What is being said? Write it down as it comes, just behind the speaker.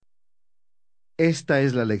Esta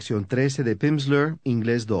es la lección 13 de Pimsleur,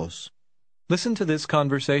 Inglés 2. Listen to this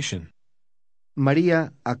conversation.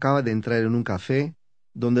 María acaba de entrar en un café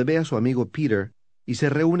donde ve a su amigo Peter y se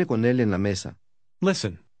reúne con él en la mesa.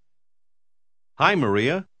 Listen. Hi,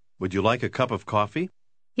 Maria. Would you like a cup of coffee?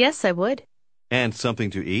 Yes, I would. And something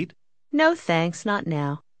to eat? No, thanks, not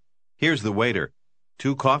now. Here's the waiter.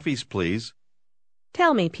 2 coffees, please.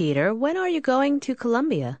 Tell me, Peter, when are you going to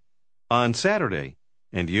Columbia? On Saturday.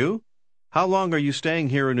 And you? How long are you staying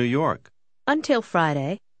here in New York? Until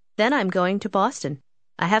Friday. Then I'm going to Boston.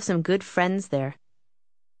 I have some good friends there.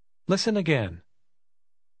 Listen again.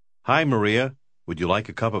 Hi, Maria. Would you like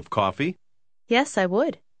a cup of coffee? Yes, I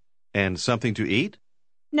would. And something to eat?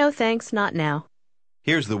 No, thanks, not now.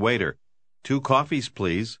 Here's the waiter. 2 coffees,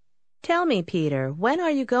 please. Tell me, Peter, when are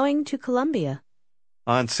you going to Columbia?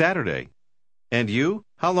 On Saturday. And you?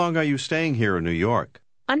 How long are you staying here in New York?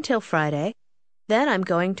 Until Friday. Then I'm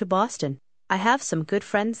going to Boston. I have some good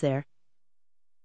friends there.